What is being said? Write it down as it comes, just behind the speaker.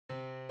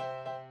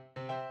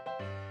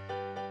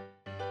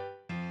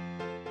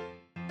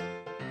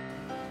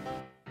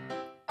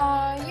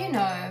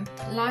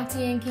go. Light a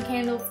Yankee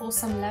candle for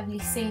some lovely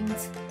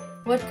scent.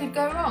 What could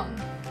go wrong?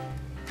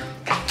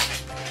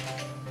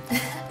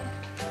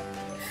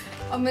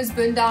 Almost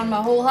burned down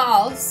my whole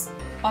house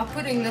by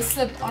putting the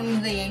slip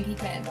on the Yankee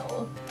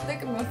candle. Look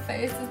at my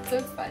face, it's so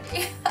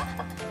funny.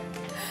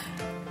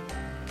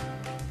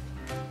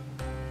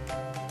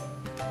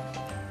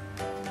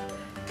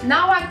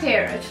 Now I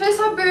tear it.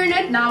 First I burn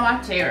it, now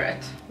I tear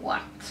it.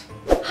 What?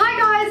 Hi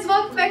guys,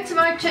 welcome back to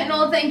my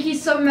channel. Thank you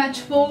so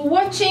much for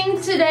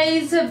watching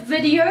today's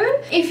video.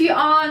 If you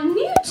are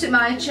new to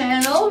my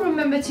channel,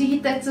 remember to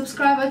hit that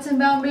subscribe button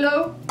down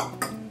below.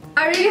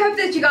 I really hope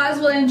that you guys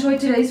will enjoy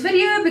today's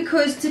video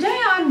because today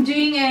I'm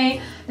doing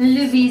a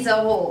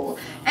Lovisa haul.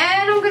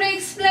 And I'm going to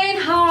explain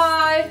how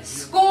I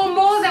score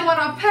more than what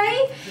I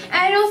pay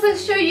and also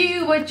show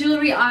you what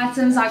jewelry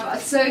items I got,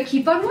 so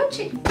keep on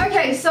watching.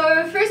 Okay,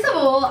 so first of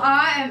all,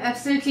 I am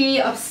absolutely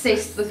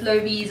obsessed with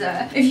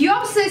Lovisa. If you're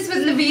obsessed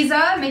with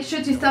Lovisa, make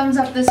sure to thumbs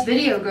up this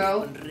video,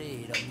 girl.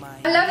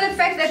 I love the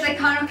fact that they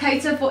kind of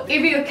cater for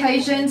every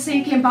occasion, so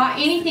you can buy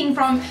anything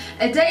from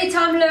a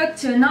daytime look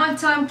to a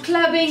nighttime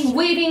clubbing,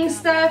 wedding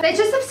stuff. They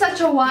just have such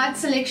a wide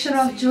selection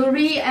of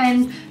jewelry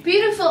and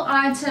beautiful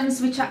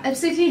items, which I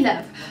absolutely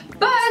love.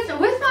 But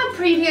with my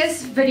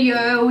previous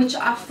video which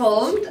I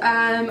filmed,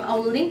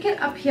 I'll link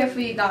it up here for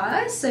you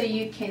guys so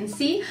you can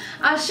see.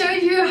 I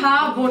showed you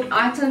how I bought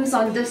items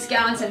on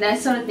discounts and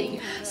that sort of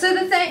thing. So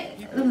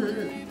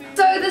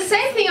the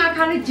same thing I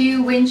kind of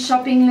do when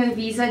shopping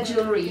Lovisa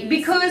jewelry,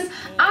 because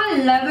I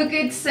love a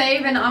good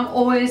save and I'm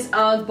always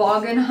out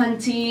bargain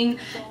hunting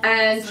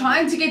and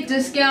trying to get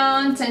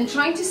discounts and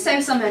trying to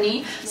save some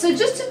money. So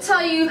just to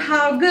tell you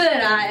how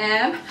good I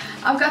am,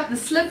 I've got the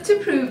slip to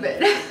prove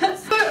it.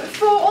 So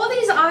for all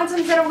these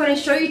items that I'm going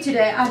to show you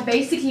today, I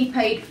basically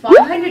paid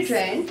 500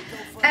 Rand.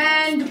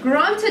 And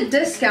granted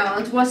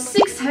discount was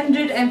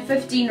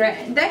 615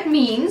 Rand. That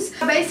means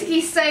I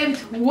basically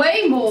saved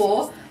way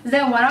more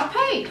than what I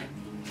paid.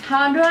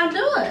 How do I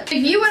do it?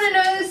 If you want to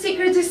know the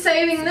secret to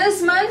saving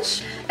this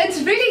much,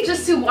 it's really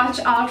just to watch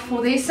out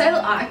for their sale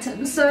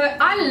items. So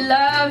I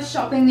love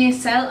shopping their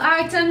sale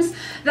items.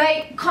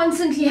 They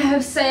constantly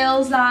have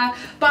sales like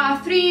buy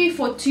 3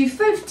 for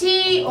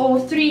 250 or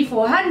 3 for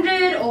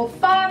 100 or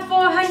 5 for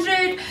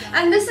 100,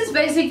 and this is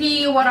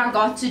basically what I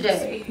got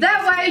today.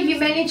 That way you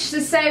manage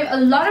to save a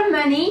lot of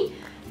money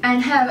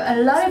and have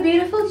a lot of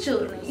beautiful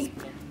jewelry.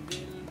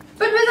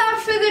 But without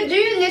further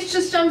ado, let's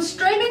just jump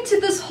straight into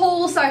this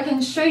haul so I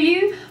can show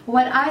you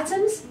what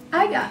items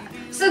I got.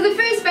 So the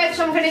first batch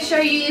I'm going to show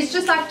you is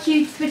just like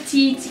cute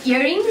petite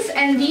earrings,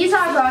 and these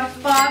I got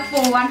 5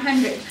 for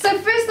 100. So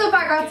first off,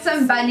 I got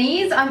some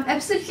bunnies. I'm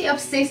absolutely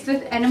obsessed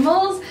with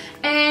animals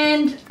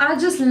and I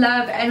just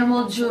love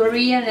animal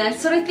jewelry and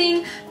that sort of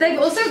thing. They've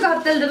also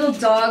got the little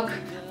dog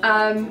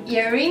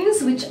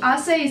earrings, which I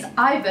say is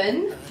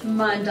Ivan,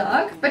 my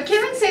dog, but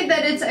Kevin said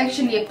that it's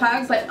actually a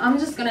pug, but I'm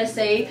just gonna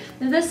say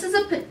this is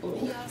a pit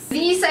bull.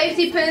 These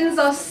safety pins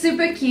are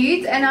super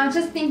cute and I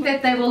just think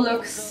that they will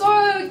look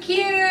so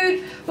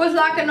cute with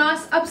like a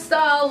nice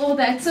upstyle or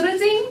that sort of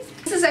thing.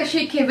 This is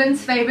actually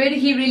Kevin's favorite.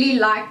 He really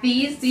liked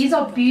these. These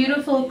are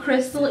beautiful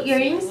crystal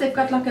earrings. They've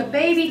got like a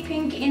baby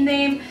pink in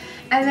them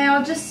and they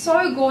are just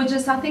so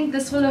gorgeous. I think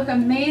this will look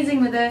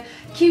amazing with a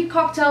cute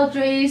cocktail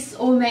dress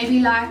or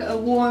maybe like a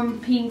warm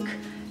pink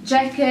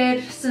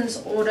jacket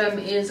since autumn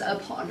is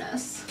upon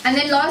us. And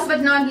then last but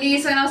not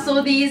least, when I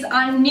saw these,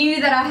 I knew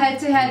that I had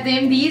to have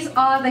them. These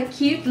are the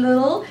cute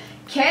little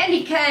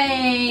candy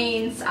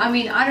canes. I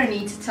mean, I don't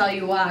need to tell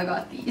you why I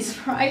got these,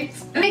 right?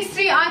 The next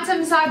 3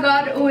 items I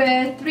got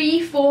were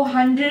 3 for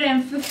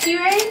 150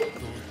 Rand.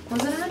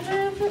 Was it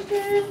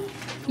 150?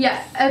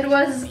 Yeah, it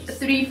was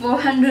 3 for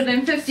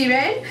 150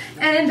 Rand,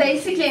 and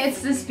basically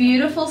it's this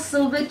beautiful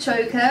silver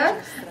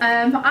choker.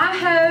 I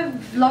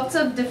have lots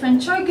of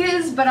different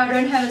chokers, but I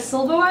don't have a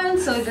silver one,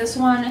 so this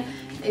one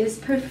is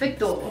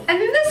perfecto. And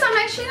then this, I'm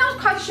actually not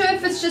quite sure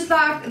if it's just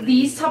like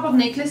these type of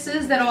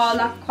necklaces that are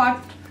like quite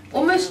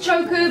almost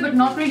choker but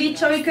not really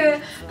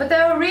choker, but they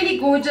are really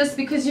gorgeous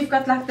because you've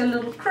got like the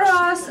little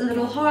cross, a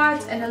little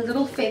heart and a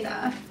little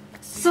feather.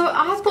 So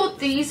I thought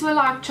these were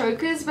like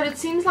chokers, but it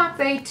seems like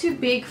they're too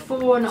big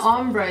for an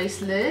arm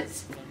bracelet.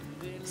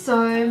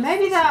 So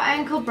maybe they're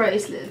ankle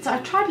bracelets. I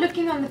tried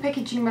looking on the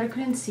packaging but I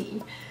couldn't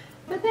see.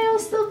 But they are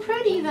still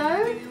pretty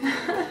though.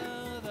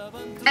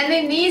 And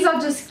then these are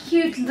just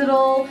cute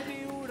little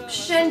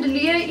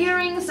chandelier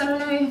earrings. I don't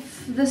know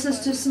if this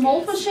is too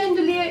small for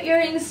chandelier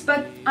earrings,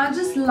 but I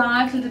just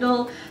like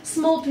little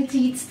small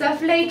petite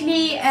stuff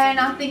lately, and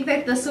I think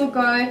that this will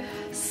go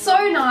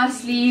so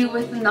nicely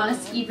with a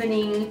nice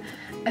evening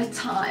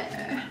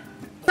attire.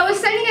 So I was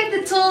standing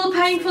at the till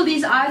paying for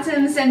these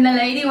items and the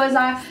lady was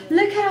like,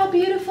 look at our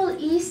beautiful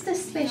Easter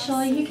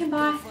special, you can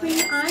buy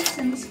 3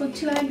 items for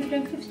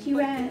 250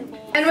 Rand.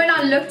 And when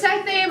I looked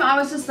at them, I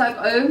was just like,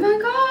 oh my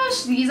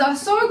gosh, these are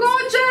so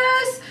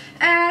gorgeous.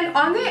 And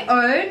on their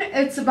own,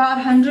 it's about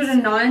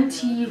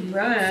 190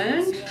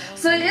 Rand.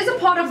 So it is a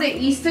part of the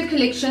Easter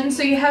collection.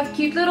 So you have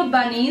cute little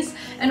bunnies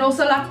and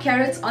also like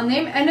carats on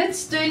them, and it's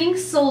sterling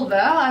silver,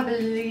 I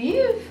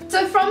believe.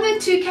 So from the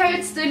 2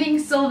 carat sterling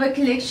silver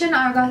collection,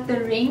 I got the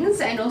rings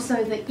and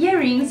also the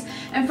earrings,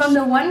 and from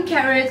the 1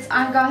 carat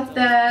I got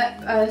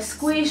the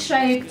square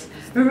shaped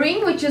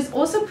ring, which is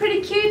also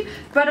pretty cute.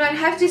 But I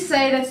have to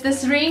say that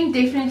this ring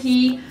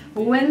definitely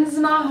wins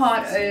my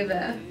heart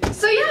over.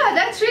 So yeah,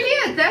 that's really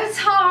it. That's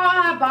how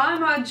I buy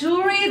my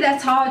jewelry.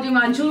 That's how I do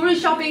my jewelry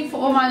shopping for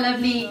all my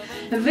lovely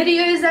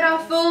videos that I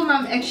film.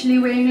 I'm actually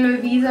wearing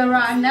Lovisa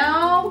right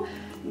now.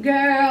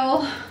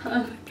 Girl,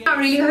 I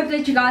really hope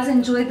that you guys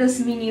enjoyed this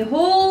mini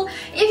haul.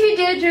 If you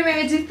did,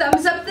 remember to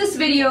thumbs up this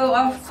video,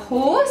 of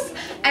course,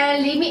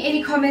 and leave me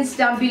any comments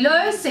down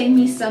below. Send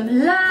me some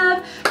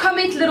love.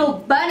 Comment little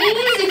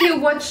bunnies if you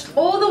watched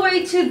all the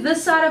way to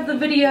this side of the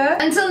video.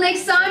 Until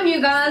next time,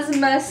 you guys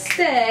must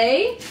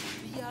stay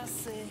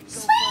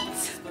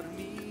sweet.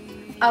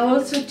 I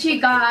will talk to you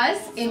guys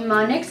in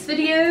my next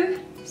video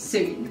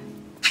soon.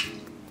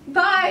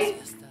 Bye.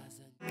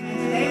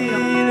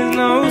 There's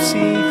no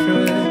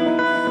secret.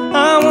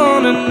 I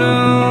wanna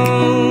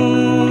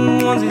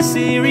know, was it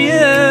serious?